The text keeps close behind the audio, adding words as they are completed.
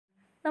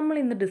നമ്മൾ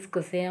ഇന്ന്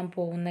ഡിസ്കസ് ചെയ്യാൻ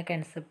പോകുന്ന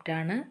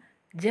കൺസെപ്റ്റാണ്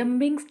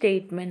jumping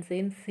statements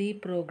in C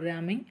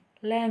programming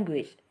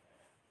language.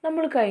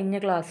 നമ്മൾ കഴിഞ്ഞ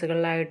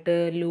ക്ലാസ്സുകളിലായിട്ട്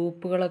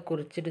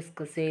ലൂപ്പുകളെക്കുറിച്ച്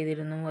ഡിസ്കസ്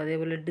ചെയ്തിരുന്നു.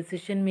 അതേപോലെ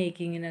ഡിസിഷൻ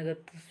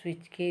മേക്കിങ്ങിനകത്ത്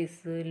സ്വിച്ച്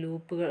കേസ്,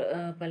 ലൂപ്പുകൾ,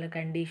 പല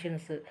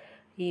conditions,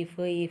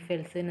 if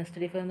else,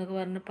 nested if എന്നൊക്കെ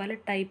പറഞ്ഞ് പല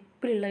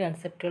ടൈപ്പിലുള്ള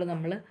കൺസെപ്റ്റുകൾ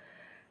നമ്മൾ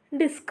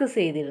ഡിസ്കസ്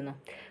ചെയ്തിരുന്നു.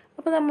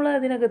 അപ്പോൾ നമ്മൾ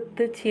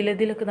അതിനകത്ത്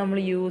ചിലതിലൊക്കെ നമ്മൾ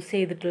യൂസ്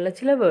ചെയ്തിട്ടുള്ള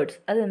ചില വേർഡ്സ്,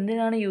 അത്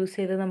എന്തിനാണ് യൂസ്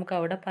ചെയ്തത് നമുക്ക്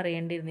അവിടെ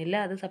പറയേണ്ടിയിരുന്നില്ല.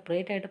 അത്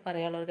സെപ്പറേറ്റ് ആയിട്ട്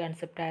പറയാനുള്ള ഒരു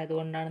കൺസെപ്റ്റ്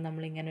ആയതുകൊണ്ടാണ്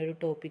നമ്മളിങ്ങനെ ഒരു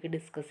ടോപ്പിക്ക്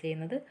ഡിസ്കസ്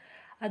ചെയ്യുന്നത്.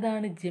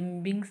 അതാണ്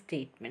ജമ്പിങ്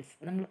സ്റ്റേറ്റ്മെൻറ്റ്സ്.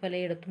 നമ്മൾ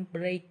പലയിടത്തും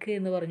ബ്രേക്ക്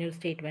എന്ന് പറഞ്ഞൊരു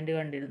സ്റ്റേറ്റ്മെൻറ്റ്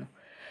കണ്ടിരുന്നു.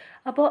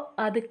 അപ്പോൾ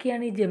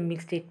അതൊക്കെയാണ് ഈ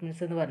ജമ്പിങ്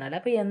സ്റ്റേറ്റ്മെൻറ്റ്സ് എന്ന് പറഞ്ഞാൽ.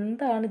 അപ്പോൾ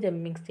എന്താണ്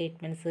ജമ്പിങ്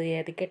സ്റ്റേറ്റ്മെൻറ്റ്സ്,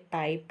 ഏതൊക്കെ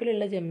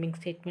ടൈപ്പിലുള്ള ജമ്പിങ്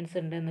സ്റ്റേറ്റ്മെൻറ്റ്സ്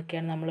ഉണ്ട്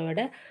എന്നൊക്കെയാണ്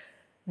നമ്മളിവിടെ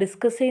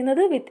ഡിസ്കസ്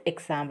ചെയ്യുന്നത് വിത്ത്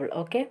എക്സാമ്പിൾ.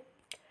 ഓക്കെ,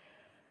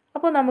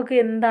 അപ്പോൾ നമുക്ക്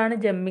എന്താണ്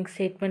ജമ്പിങ്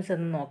സ്റ്റേറ്റ്മെൻറ്റ്സ്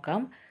എന്ന്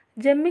നോക്കാം.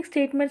 Jumping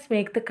statements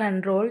make the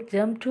control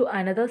jump to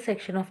another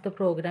section of the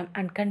programme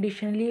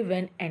unconditionally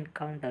when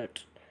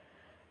encountered.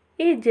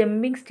 ഈ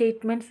ജമ്പിങ്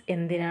സ്റ്റേറ്റ്മെൻറ്റ്സ്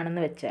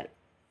എന്തിനാണെന്ന് വെച്ചാൽ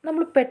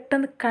നമ്മൾ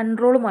പെട്ടെന്ന്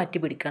കൺട്രോൾ മാറ്റി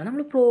പിടിക്കുകയാണ്.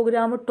 നമ്മൾ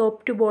പ്രോഗ്രാം ടോപ്പ്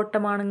ടു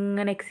ബോട്ടമാണ്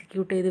ഇങ്ങനെ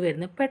എക്സിക്യൂട്ട് ചെയ്ത്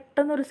വരുന്നത്.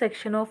 പെട്ടെന്നൊരു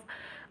സെക്ഷൻ ഓഫ്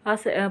ആ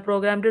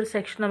പ്രോഗ്രാമിൻ്റെ ഒരു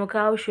സെക്ഷൻ നമുക്ക്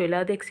ആവശ്യമില്ല,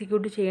 അത്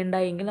എക്സിക്യൂട്ട്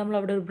ചെയ്യേണ്ടായെങ്കിൽ നമ്മൾ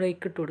അവിടെ ഒരു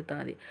ബ്രേക്ക് ഇട്ട് കൊടുത്താൽ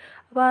മതി.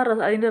 അപ്പോൾ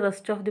അതിൻ്റെ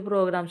റെസ്റ്റ് ഓഫ് ദി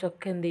പ്രോഗ്രാംസ്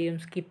ഒക്കെ എന്ത് ചെയ്യും,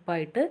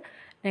 സ്കിപ്പായിട്ട്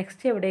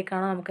നെക്സ്റ്റ്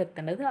എവിടേക്കാണോ നമുക്ക്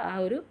എത്തേണ്ടത് ആ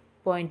ഒരു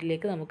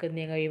പോയിന്റിലേക്ക് നമുക്ക് എന്ത്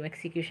ചെയ്യാൻ കഴിയും,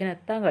 എക്സിക്യൂഷൻ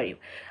എത്താൻ കഴിയും.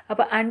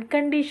 അപ്പോൾ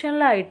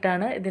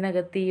അൺകണ്ടീഷണലായിട്ടാണ്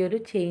ഇതിനകത്ത് ഈ ഒരു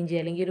ചേഞ്ച്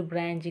അല്ലെങ്കിൽ ഒരു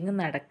ബ്രാഞ്ചിങ്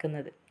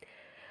നടക്കുന്നത്.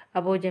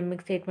 അപ്പോൾ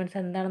ജമ്പിങ് സ്റ്റേറ്റ്മെൻറ്റ്സ്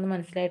എന്താണെന്ന്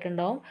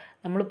മനസ്സിലായിട്ടുണ്ടാവും.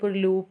 നമ്മളിപ്പോൾ ഒരു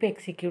ലൂപ്പ്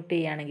എക്സിക്യൂട്ട്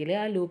ചെയ്യുകയാണെങ്കിൽ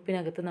ആ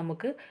ലൂപ്പിനകത്ത്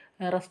നമുക്ക്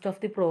റെസ്റ്റ് ഓഫ്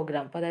ദി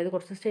പ്രോഗ്രാം, അപ്പോൾ അതായത്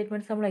കുറച്ച്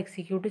സ്റ്റേറ്റ്മെൻറ്റ്സ് നമ്മൾ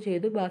എക്സിക്യൂട്ട്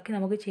ചെയ്തു, ബാക്കി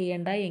നമുക്ക്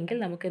ചെയ്യേണ്ട എങ്കിൽ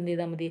നമുക്ക് എന്ത്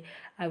ചെയ്താൽ മതി,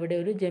 അവിടെ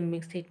ഒരു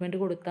ജമ്പിങ് സ്റ്റേറ്റ്മെൻറ്റ്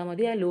കൊടുത്താൽ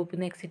മതി. ആ ലൂപ്പിൽ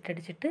നിന്ന് എക്സിറ്റ്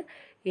അടിച്ചിട്ട്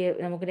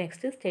നമുക്ക്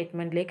നെക്സ്റ്റ്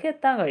സ്റ്റേറ്റ്മെൻറ്റിലേക്ക്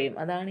എത്താൻ കഴിയും.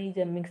 അതാണ് ഈ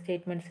ജമ്പിങ്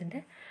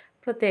സ്റ്റേറ്റ്മെൻറ്റ്സിൻ്റെ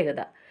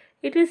പ്രത്യേകത.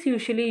 It is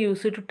usually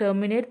used to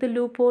terminate the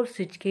loop or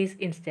switch case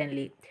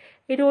instantly.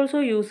 It also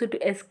used to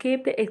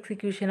escape the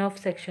execution of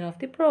section of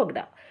the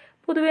program.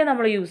 പൊതുവേ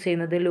നമ്മൾ യൂസ്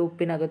ചെയ്യുന്നത്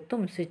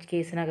ലൂപ്പിനകത്തും സ്വിച്ച്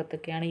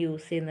കേസിനകത്തൊക്കെയാണ്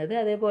യൂസ് ചെയ്യുന്നത്.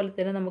 അതേപോലെ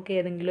തന്നെ നമുക്ക്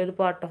ഏതെങ്കിലും ഒരു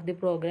part of the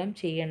program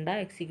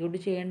execute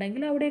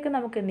ചെയ്യേണ്ടെങ്കിൽ അവിടെയൊക്കെ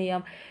നമുക്ക് എന്ത്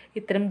ചെയ്യാം,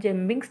 ഇത്തരം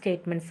ജമ്പിങ്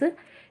സ്റ്റേറ്റ്മെൻറ്റ്സ്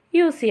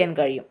യൂസ് ചെയ്യാൻ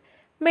കഴിയും.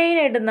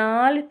 മെയിനായിട്ട്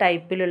 4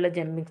 ടൈപ്പിലുള്ള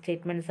ജമ്പിങ്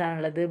സ്റ്റേറ്റ്മെൻറ്റ്സ്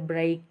ആണുള്ളത്.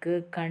 Break,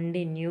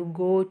 continue,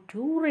 go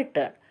to,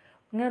 return.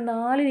 ഇങ്ങനെ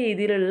 4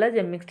 രീതിയിലുള്ള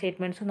ജമ്പിങ്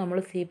സ്റ്റേറ്റ്മെൻറ്റ്സും നമ്മൾ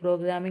സി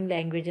പ്രോഗ്രാമിംഗ്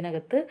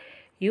ലാംഗ്വേജിനകത്ത്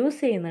യൂസ്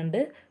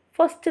ചെയ്യുന്നുണ്ട്.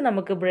 ഫസ്റ്റ്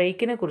നമുക്ക്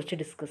ബ്രേക്കിനെ കുറിച്ച്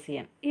ഡിസ്കസ്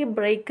ചെയ്യാം. ഈ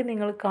ബ്രേക്ക്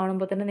നിങ്ങൾ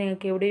കാണുമ്പോൾ തന്നെ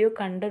നിങ്ങൾക്ക് എവിടെയോ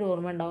കണ്ടൊരു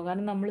ഓർമ്മ ഉണ്ടാവും.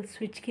 കാരണം നമ്മൾ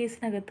സ്വിച്ച്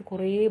കേസിനകത്ത്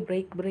കുറേ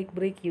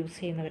ബ്രേക്ക് യൂസ്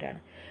ചെയ്യുന്നവരാണ്.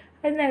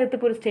 അതിനകത്ത്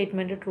ഇപ്പോൾ ഒരു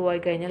സ്റ്റേറ്റ്മെൻറ്റ് ട്രൂ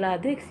ആയി കഴിഞ്ഞാൽ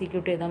അത്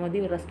എക്സിക്യൂട്ട് ചെയ്താൽ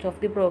മതി, റെസ്റ്റ് ഓഫ്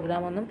ദി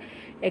പ്രോഗ്രാം ഒന്നും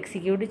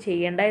എക്സിക്യൂട്ട്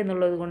ചെയ്യേണ്ട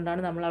എന്നുള്ളത്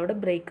കൊണ്ടാണ് നമ്മൾ അവിടെ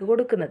ബ്രേക്ക്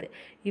കൊടുക്കുന്നത്.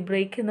 ഈ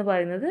ബ്രേക്ക് എന്ന്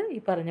പറയുന്നത്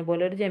ഈ പറഞ്ഞ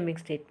പോലെ ഒരു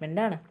ജമ്പിങ്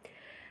സ്റ്റേറ്റ്മെൻ്റ് ആണ്.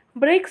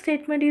 Break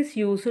statement is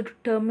used to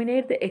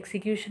terminate the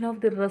execution of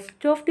the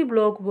rest of the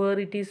block where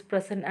it is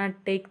present and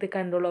take the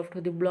control of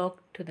the block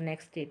to the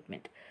next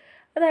statement.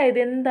 അതായത്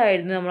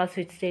എന്തായിരുന്നു നമ്മൾ ആ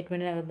switch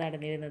സ്റ്റേറ്റ്മെൻറ്റിനകത്ത്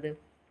നടന്നിരുന്നത്,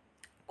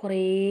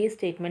 കുറേ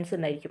statements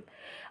ഉണ്ടായിരിക്കും.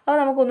 അപ്പോൾ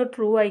നമുക്കൊന്ന്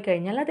true ആയി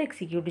കഴിഞ്ഞാൽ അത്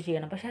എക്സിക്യൂട്ട്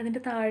ചെയ്യണം. പക്ഷേ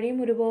അതിൻ്റെ താഴെയും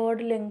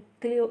ഒരുപാട്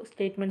ലെങ്ത്തിൽ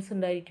സ്റ്റേറ്റ്മെൻറ്റ്സ്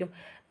ഉണ്ടായിരിക്കും.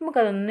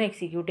 നമുക്കതൊന്നും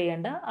എക്സിക്യൂട്ട്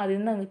ചെയ്യേണ്ട, അതിൽ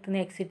നിന്ന്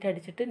എക്സിറ്റ്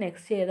അടിച്ചിട്ട്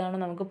നെക്സ്റ്റ് ഏതാണോ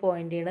നമുക്ക്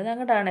പോയിൻ്റ് ചെയ്യേണ്ടത്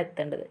അങ്ങോട്ടാണ്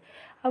എത്തേണ്ടത്.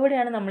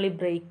 അവിടെയാണ് നമ്മൾ ഈ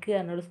ബ്രേക്ക്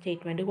എന്നൊരു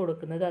സ്റ്റേറ്റ്മെൻറ്റ്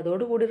കൊടുക്കുന്നത്.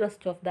 അതോടുകൂടി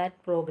rest of that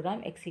programme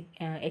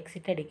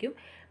exit അടിക്കും,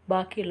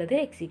 ബാക്കിയുള്ളത്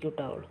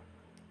എക്സിക്യൂട്ട് ആവുള്ളൂ.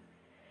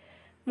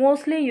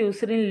 Mostly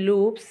used in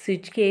loops,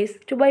 switch case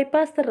to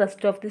bypass the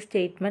rest of the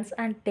statements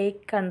and take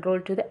control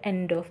to the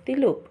end of the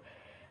loop.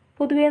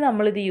 പൊതുവേ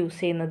നമ്മളിത് യൂസ്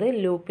ചെയ്യുന്നത്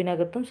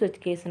ലൂപ്പിനകത്തും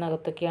switch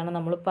കേസിനകത്തൊക്കെയാണ്.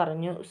 നമ്മൾ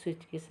പറഞ്ഞു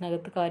സ്വിച്ച്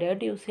കേസിനകത്ത്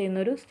കാര്യമായിട്ട് use ചെയ്യുന്ന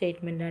ഒരു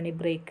സ്റ്റേറ്റ്മെൻറ്റാണ് ഈ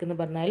ബ്രേക്ക് എന്ന്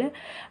പറഞ്ഞാൽ.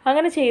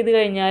 അങ്ങനെ ചെയ്ത്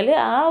കഴിഞ്ഞാൽ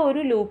ആ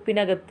ഒരു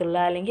ലൂപ്പിനകത്തുള്ള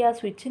അല്ലെങ്കിൽ ആ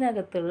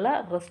സ്വിച്ചിനകത്തുള്ള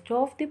റെസ്റ്റ്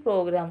ഓഫ് ദി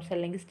പ്രോഗ്രാംസ്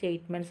അല്ലെങ്കിൽ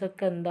സ്റ്റേറ്റ്മെൻറ്റ്സ്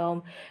ഒക്കെ എന്താവും,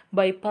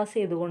 ബൈപ്പാസ്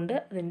ചെയ്തുകൊണ്ട്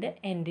അതിൻ്റെ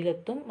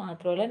എൻഡിലെത്തും.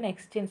 മാത്രമല്ല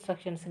നെക്സ്റ്റ്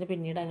ഇൻസ്ട്രക്ഷൻസിന്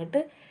പിന്നീട്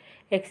അങ്ങോട്ട്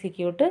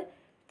എക്സിക്യൂട്ട്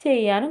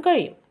ചെയ്യാനും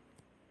കഴിയും.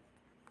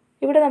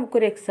 ഇവിടെ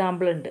നമുക്കൊരു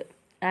എക്സാമ്പിൾ ഉണ്ട്.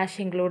 Ash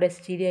include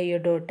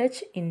stdio.h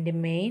ഇൻറ്റ്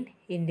main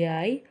ഇൻറ്റ്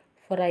I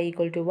four i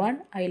equal to 1,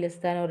 i less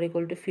than or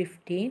equal to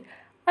 15,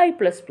 i++.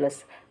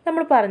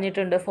 നമ്മൾ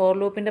പറഞ്ഞിട്ടുണ്ട് ഫോർ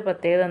ലൂപ്പിൻ്റെ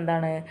പ്രത്യേകത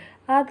എന്താണ്,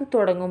 അത്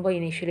തുടങ്ങുമ്പോൾ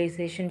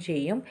ഇനീഷ്യലൈസേഷൻ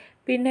ചെയ്യും,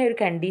 പിന്നെ ഒരു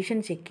കണ്ടീഷൻ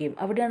ചെക്ക് ചെയ്യും,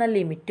 അവിടെയാണ്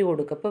ലിമിറ്റ്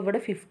കൊടുക്കുക. അപ്പോൾ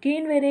ഇവിടെ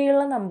 15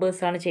 വരെയുള്ള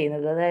നമ്പേഴ്സാണ്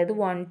ചെയ്യുന്നത്, അതായത്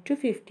 1 to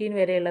 15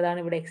 വരെയുള്ളതാണ്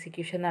ഇവിടെ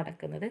എക്സിക്യൂഷൻ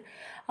നടക്കുന്നത്.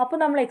 അപ്പോൾ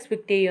നമ്മൾ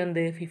എക്സ്പെക്റ്റ്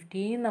ചെയ്യുന്നത്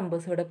 15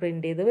 നമ്പേഴ്സ് ഇവിടെ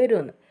പ്രിൻറ്റ് ചെയ്ത്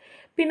വരുമെന്ന്.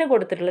 പിന്നെ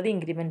കൊടുത്തിട്ടുള്ളത്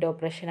ഇൻക്രിമെൻ്റ്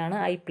ഓപ്പറേഷനാണ്,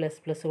 i++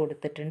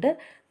 കൊടുത്തിട്ടുണ്ട്.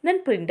 ദെൻ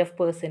പ്രിൻ്റ് ഓഫ്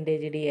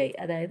 %di,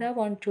 അതായത് ആ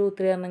 1 2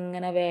 3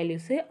 എന്നിങ്ങനെ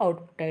വാല്യൂസ്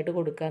ഔട്ട്പുട്ടായിട്ട്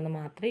കൊടുക്കുക എന്ന്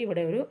മാത്രമേ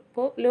ഇവിടെ ഒരു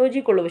ഇപ്പോൾ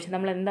ലോജിക്കുള്ളൂ. പക്ഷെ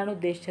നമ്മൾ എന്താണ്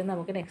ഉദ്ദേശിച്ചത്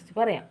നമുക്ക് നെക്സ്റ്റ്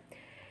പറയാം.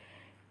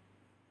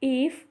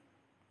 If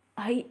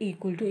i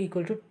equal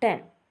to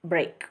 10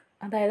 break,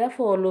 അതായത് ആ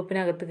ഫോർ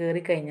ലൂപ്പിനകത്ത്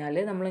കയറി കഴിഞ്ഞാൽ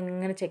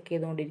നമ്മളിങ്ങനെ ചെക്ക്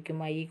ചെയ്തുകൊണ്ടിരിക്കും.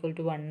 i equal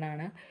to 1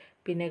 ആണ്,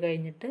 പിന്നെ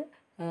കഴിഞ്ഞിട്ട്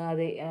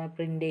അത്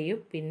പ്രിൻ്റ് ചെയ്യും,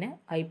 പിന്നെ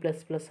i++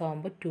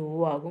 ആകുമ്പോൾ 2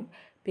 ആകും,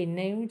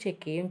 പിന്നെയും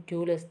ചെക്ക് ചെയ്യും 2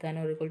 less than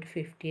or equal to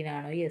 15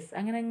 ആണോ, യെസ്.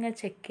 അങ്ങനെ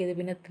ചെക്ക് ചെയ്ത്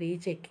പിന്നെ 3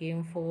 ചെക്ക് ചെയ്യും,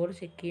 4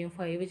 ചെക്ക് ചെയ്യും,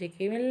 5 ചെക്ക്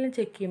ചെയ്യും. എല്ലാം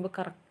ചെക്ക് ചെയ്യുമ്പോൾ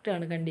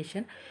കറക്റ്റാണ്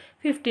കണ്ടീഷൻ,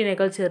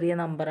 15നേക്കാൾ ചെറിയ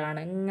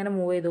നമ്പറാണ്. ഇങ്ങനെ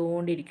മൂവ്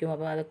ചെയ്തുകൊണ്ടിരിക്കും.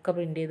 അപ്പോൾ അതൊക്കെ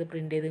പ്രിൻ്റ്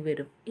ചെയ്ത്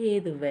വരും.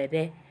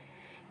 ഏതുവരെ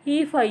ഈ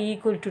 5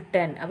 ഈക്വൽ ടു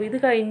 10. അപ്പോൾ ഇത്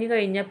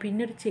കഴിഞ്ഞാൽ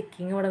പിന്നെ ഒരു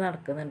ചെക്കിങ് ഇവിടെ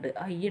നടക്കുന്നുണ്ട്.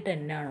 i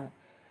 10 ആണോ,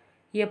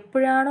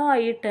 എപ്പോഴാണോ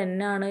i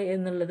 10 ആണ്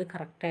എന്നുള്ളത്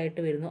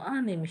കറക്റ്റായിട്ട് വരുന്നു, ആ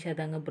നിമിഷം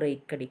അതങ്ങ്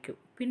ബ്രേക്ക് അടിക്കും.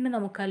 പിന്നെ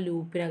നമുക്ക് ആ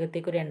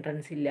ലൂപ്പിനകത്തേക്ക് ഒരു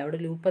എൻട്രൻസ് ഇല്ല, അവിടെ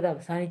ലൂപ്പ് അത്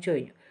അവസാനിച്ചു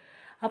കഴിഞ്ഞു.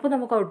 അപ്പോൾ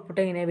നമുക്ക് ഔട്ട്പുട്ട്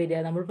എങ്ങനെയാണ് വരിക?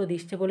 നമ്മൾ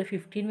പ്രതീക്ഷിച്ച പോലെ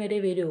 15 വരെ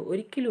വരുമോ?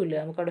 ഒരിക്കലും ഇല്ല.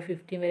 നമുക്കവിടെ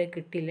 15 വരെ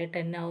കിട്ടില്ല.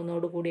 10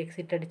 ആവുന്നതോടുകൂടി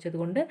എക്സിറ്റ് അടിച്ചത്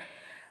കൊണ്ട്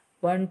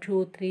 1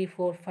 2 3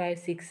 4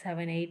 5 6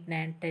 7 8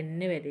 9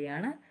 10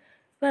 വരെയാണ്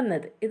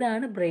വന്നത്.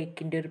 ഇതാണ്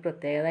ബ്രേക്കിൻ്റെ ഒരു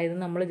പ്രത്യേകത. അതായത്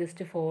നമ്മൾ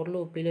ജസ്റ്റ് ഫോർ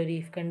ലൂപ്പിൽ ഒരു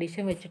ഇഫ്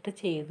കണ്ടീഷൻ വെച്ചിട്ട്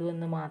ചെയ്തു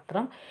എന്ന്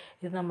മാത്രം.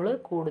 ഇത് നമ്മൾ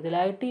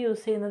കൂടുതലായിട്ട്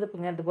യൂസ് ചെയ്യുന്നത്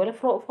പിന്നെ അതുപോലെ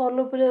ഫോർ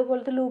ലൂപ്പിൽ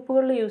പോലത്തെ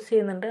ലൂപ്പുകളിൽ യൂസ്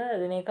ചെയ്യുന്നുണ്ട്.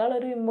 അതിനേക്കാൾ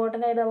ഒരു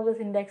ഇമ്പോർട്ടൻ്റ് ആയിട്ട് നമുക്ക്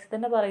സിൻറ്റാക്സിൽ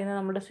തന്നെ പറയുന്നത്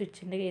നമ്മുടെ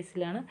സ്വിച്ചിൻ്റെ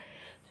കേസിലാണ്.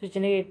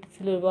 സ്വിച്ചിൻ്റെ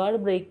കേസിൽ ഒരുപാട്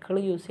ബ്രേക്കുകൾ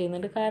യൂസ്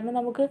ചെയ്യുന്നുണ്ട്. കാരണം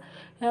നമുക്ക്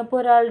ഇപ്പോൾ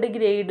ഒരാളുടെ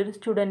ഗ്രേഡ്, ഒരു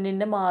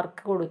സ്റ്റുഡൻറ്റിൻ്റെ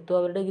മാർക്ക് കൊടുത്തു,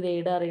 അവരുടെ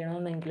ഗ്രേഡ്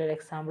അറിയണമെന്നെങ്കിൽ ഒരു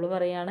എക്സാമ്പിൾ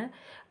പറയുകയാണ്.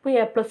 ഇപ്പോൾ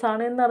A+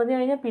 ആണ് എന്ന് അറിഞ്ഞു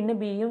കഴിഞ്ഞാൽ പിന്നെ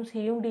ബിയും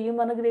സിയും ഡിയും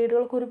പറഞ്ഞ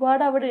ഗ്രേഡുകൾക്ക്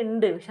ഒരുപാട് അവിടെ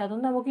ഉണ്ട്. പക്ഷെ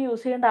അതൊന്നും നമുക്ക്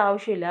യൂസ് ചെയ്യേണ്ട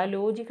ആവശ്യമില്ല. ആ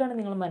ലോജിക്കാണ്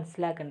നിങ്ങൾ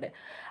മനസ്സിലാക്കേണ്ടത്.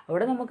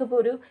 അവിടെ നമുക്കിപ്പോൾ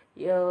ഒരു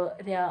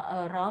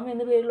റാം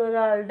എന്ന പേരിലുള്ള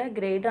ഒരാളുടെ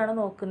ഗ്രേഡാണ്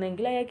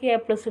നോക്കുന്നതെങ്കിൽ അയാൾക്ക് A+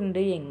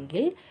 ഉണ്ട്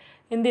എങ്കിൽ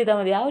എന്ത് ചെയ്താൽ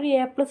മതി? ആ ഒരു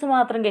A+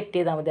 മാത്രം ഗെറ്റ്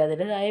ചെയ്താൽ മതി.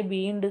 അതിൻ്റെതായ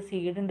ബി ഉണ്ട്,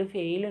 സീഡ് ഉണ്ട്,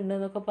 ഫെയിൽ ഉണ്ട്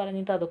എന്നൊക്കെ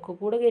പറഞ്ഞിട്ട് അതൊക്കെ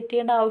കൂടെ ഗെറ്റ്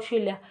ചെയ്യേണ്ട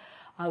ആവശ്യമില്ല.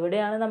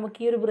 അവിടെയാണ് നമുക്ക്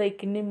ഈ ഒരു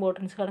ബ്രേക്കിൻ്റെ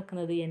ഇമ്പോർട്ടൻസ്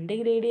കിടക്കുന്നത്. എൻ്റെ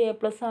ഗ്രേഡ്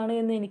A+ ആണ്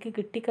എന്ന് എനിക്ക്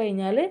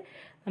കിട്ടിക്കഴിഞ്ഞാൽ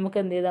നമുക്ക്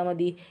എന്ത് ചെയ്താൽ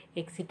മതി?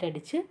 എക്സിറ്റ്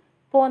അടിച്ച്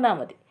പോന്നാൽ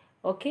മതി.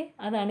 ഓക്കെ,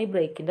 അതാണ് ഈ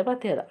ബ്രേക്കിൻ്റെ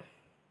പ്രത്യേകത.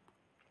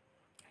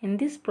 In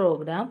this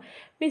program,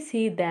 we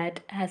see that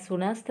as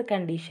soon as the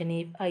condition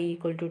if I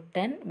equal to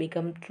 10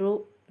 become true,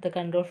 the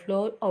control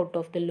flow out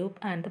of the loop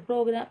and the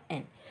program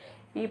end.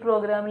 ഈ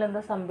പ്രോഗ്രാമിൽ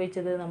എന്താ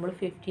സംഭവിച്ചത്? നമ്മൾ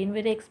 15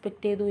 വരെ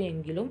എക്സ്പെക്റ്റ് ചെയ്തു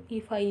എങ്കിലും ഈ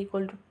 5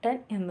 ഈക്വൽ ടു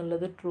 10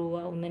 എന്നുള്ളത് ട്രൂ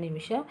ആവുന്ന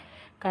നിമിഷം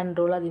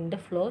കൺട്രോൾ അതിൻ്റെ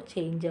ഫ്ലോ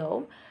ചേഞ്ച്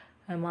ആവും.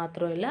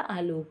 മാത്രമല്ല ആ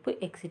ലൂപ്പ്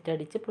എക്സിറ്റ്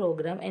അടിച്ച്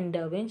പ്രോഗ്രാം എൻഡ്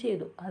ആവുകയും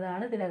ചെയ്തു.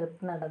 അതാണ്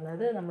ഇതിനകത്ത്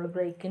നടന്നത്. നമ്മൾ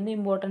ബ്രേക്കിൻ്റെ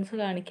ഇമ്പോർട്ടൻസ്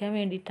കാണിക്കാൻ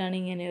വേണ്ടിയിട്ടാണ്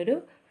ഇങ്ങനെയൊരു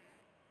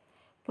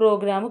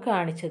പ്രോഗ്രാം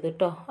കാണിച്ചത്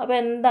കേട്ടോ. അപ്പോൾ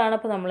എന്താണ്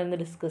ഇപ്പോൾ നമ്മളിന്ന്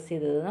ഡിസ്കസ്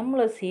ചെയ്തത്? നമ്മൾ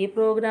C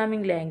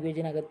programming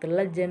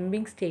ലാംഗ്വേജിനകത്തുള്ള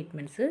jumping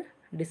statements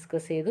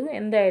discuss ചെയ്തു.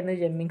 എന്തായിരുന്നു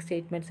ജമ്പിങ്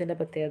സ്റ്റേറ്റ്മെൻറ്റ്സിൻ്റെ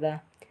പ്രത്യേകത?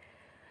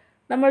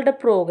 നമ്മളുടെ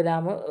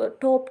പ്രോഗ്രാം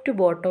ടോപ്പ് ടു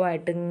ബോട്ടം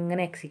ആയിട്ട്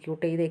ഇങ്ങനെ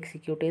എക്സിക്യൂട്ട്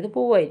ചെയ്ത്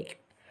പോവുമായിരിക്കും.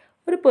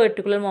 ഒരു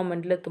പെർട്ടിക്കുലർ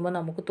മൊമെൻറ്റിൽ എത്തുമ്പോൾ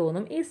നമുക്ക്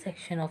തോന്നും ഈ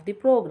സെക്ഷൻ ഓഫ് ദി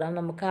പ്രോഗ്രാം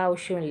നമുക്ക്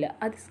ആവശ്യമില്ല,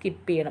 അത്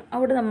സ്കിപ്പ് ചെയ്യണം.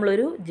 അവിടെ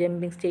നമ്മളൊരു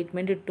ജമ്പിങ്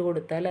സ്റ്റേറ്റ്മെൻറ്റ് ഇട്ട്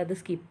കൊടുത്താൽ അത്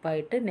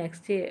സ്കിപ്പായിട്ട്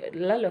നെക്സ്റ്റ്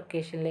ഉള്ള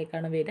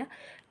ലൊക്കേഷനിലേക്കാണ് വരിക.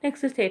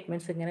 നെക്സ്റ്റ്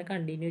സ്റ്റേറ്റ്മെൻറ്റ്സ് ഇങ്ങനെ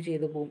കണ്ടിന്യൂ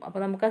ചെയ്ത് പോകും.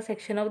 അപ്പോൾ നമുക്ക് ആ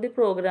സെക്ഷൻ ഓഫ് ദി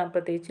പ്രോഗ്രാം,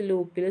 പ്രത്യേകിച്ച്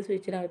ലൂപ്പിൽ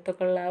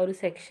സ്വിച്ചിനകത്തൊക്കെ ഉള്ള ആ ഒരു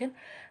സെക്ഷൻ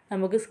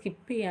നമുക്ക്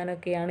സ്കിപ്പ്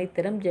ചെയ്യാനൊക്കെയാണ്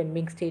ഇത്തരം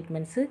ജമ്പിങ്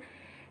സ്റ്റേറ്റ്മെൻറ്റ്സ്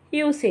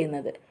യൂസ്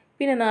ചെയ്യുന്നത്.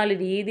 പിന്നെ 4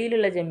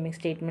 രീതിയിലുള്ള ജമ്പിങ്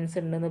സ്റ്റേറ്റ്മെൻറ്റ്സ്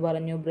ഉണ്ടെന്ന്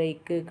പറഞ്ഞു.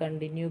 Break,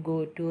 continue, go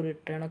to,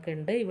 return ഒക്കെ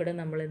ഉണ്ട്. ഇവിടെ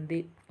നമ്മൾ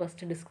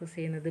ഫസ്റ്റ് ഡിസ്കസ്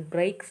ചെയ്യുന്നത്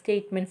ബ്രേക്ക്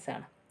സ്റ്റേറ്റ്മെൻറ്റ്സ്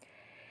ആണ്.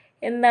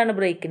 എന്താണ്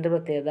ബ്രേക്കിൻ്റെ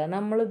പ്രത്യേകത?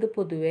 നമ്മളിത്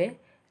പൊതുവേ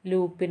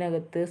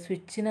ലൂപ്പിനകത്ത്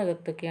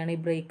സ്വിച്ചിനകത്തൊക്കെയാണ് ഈ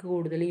ബ്രേക്ക്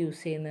കൂടുതൽ യൂസ്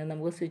ചെയ്യുന്നത്.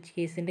 നമുക്ക് സ്വിച്ച്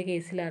കേസിൻ്റെ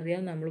കേസിൽ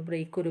അറിയാം, നമ്മൾ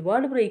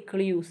ഒരുപാട്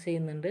ബ്രേക്കുകൾ യൂസ്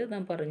ചെയ്യുന്നുണ്ട്.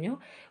 ഞാൻ പറഞ്ഞു,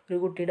 ഒരു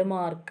കുട്ടിയുടെ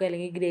മാർക്ക്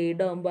അല്ലെങ്കിൽ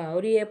ഗ്രേഡ് ആകുമ്പോൾ ആ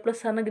ഒരു A+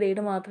 എന്ന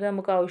ഗ്രേഡ് മാത്രമേ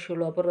നമുക്ക്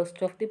ആവശ്യമുള്ളൂ. അപ്പോൾ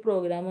റെസ്റ്റ് ഓഫ് ദി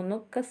പ്രോഗ്രാം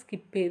ഒന്നൊക്കെ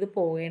സ്കിപ്പ് ചെയ്ത്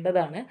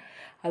പോകേണ്ടതാണ്.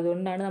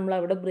 അതുകൊണ്ടാണ് നമ്മൾ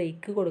അവിടെ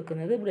ബ്രേക്ക്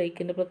കൊടുക്കുന്നത്.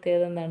 ബ്രേക്കിൻ്റെ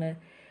പ്രത്യേകത എന്താണ്?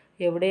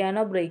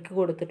 എവിടെയാണോ ബ്രേക്ക്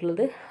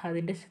കൊടുത്തിട്ടുള്ളത്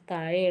അതിൻ്റെ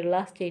താഴെയുള്ള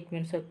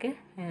സ്റ്റേറ്റ്മെൻറ്റ്സൊക്കെ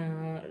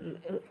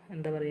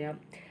എന്താ പറയുക,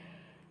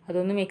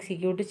 അതൊന്നും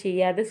എക്സിക്യൂട്ട്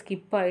ചെയ്യാതെ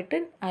സ്കിപ്പായിട്ട്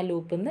ആ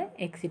ലൂപ്പിൽ നിന്ന്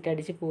എക്സിറ്റ്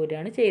അടിച്ച്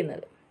പോരുകയാണ്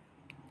ചെയ്യുന്നത്.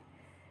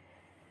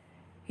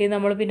 ഇത്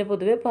നമ്മൾ പിന്നെ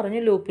പൊതുവേ പറഞ്ഞു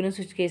ലൂപ്പിനും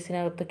സ്വിച്ച്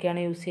കേസിനകത്തൊക്കെയാണ്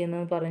യൂസ്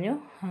ചെയ്യുന്നതെന്ന് പറഞ്ഞു.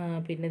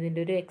 പിന്നെ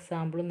ഇതിൻ്റെ ഒരു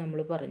എക്സാമ്പിളും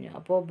നമ്മൾ പറഞ്ഞു.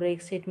 അപ്പോൾ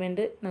ബ്രേക്ക്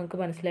സ്റ്റേറ്റ്മെൻറ്റ് നമുക്ക്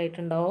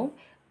മനസ്സിലായിട്ടുണ്ടാവും.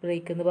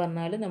 ബ്രേക്ക് എന്ന്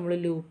പറഞ്ഞാൽ നമ്മൾ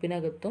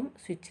ലൂപ്പിനകത്തും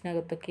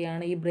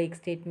സ്വിച്ചിനകത്തൊക്കെയാണ് ഈ ബ്രേക്ക്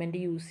സ്റ്റേറ്റ്മെൻറ്റ്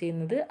യൂസ്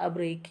ചെയ്യുന്നത്. ആ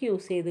ബ്രേക്ക്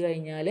യൂസ് ചെയ്ത്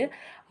കഴിഞ്ഞാൽ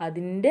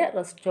അതിൻ്റെ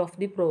റെസ്റ്റ് ഓഫ്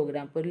ദി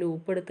പ്രോഗ്രാം, ഇപ്പോൾ ഒരു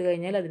ലൂപ്പ് എടുത്തു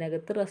കഴിഞ്ഞാൽ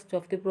അതിനകത്ത് റെസ്റ്റ്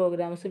ഓഫ് ദി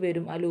പ്രോഗ്രാംസ്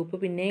വരും. ആ ലൂപ്പ്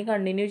പിന്നെയും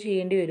കണ്ടിന്യൂ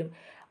ചെയ്യേണ്ടി വരും.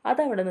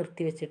 അതവിടെ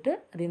നിർത്തി വെച്ചിട്ട്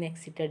അതിൽ നിന്ന്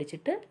എക്സിറ്റ്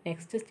അടിച്ചിട്ട്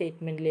നെക്സ്റ്റ്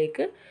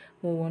സ്റ്റേറ്റ്മെൻറ്റിലേക്ക്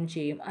മൂവ് ഓൺ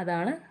ചെയ്യും.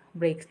 അതാണ്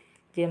ബ്രേക്ക്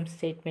ജമ്പ്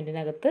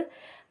സ്റ്റേറ്റ്മെൻറ്റിനകത്ത്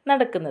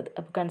നടക്കുന്നത്.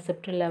 അപ്പോൾ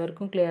കൺസെപ്റ്റ്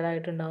എല്ലാവർക്കും ക്ലിയർ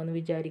ആയിട്ടുണ്ടാവുമെന്ന്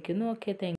വിചാരിക്കുന്നു. Okay, thank you.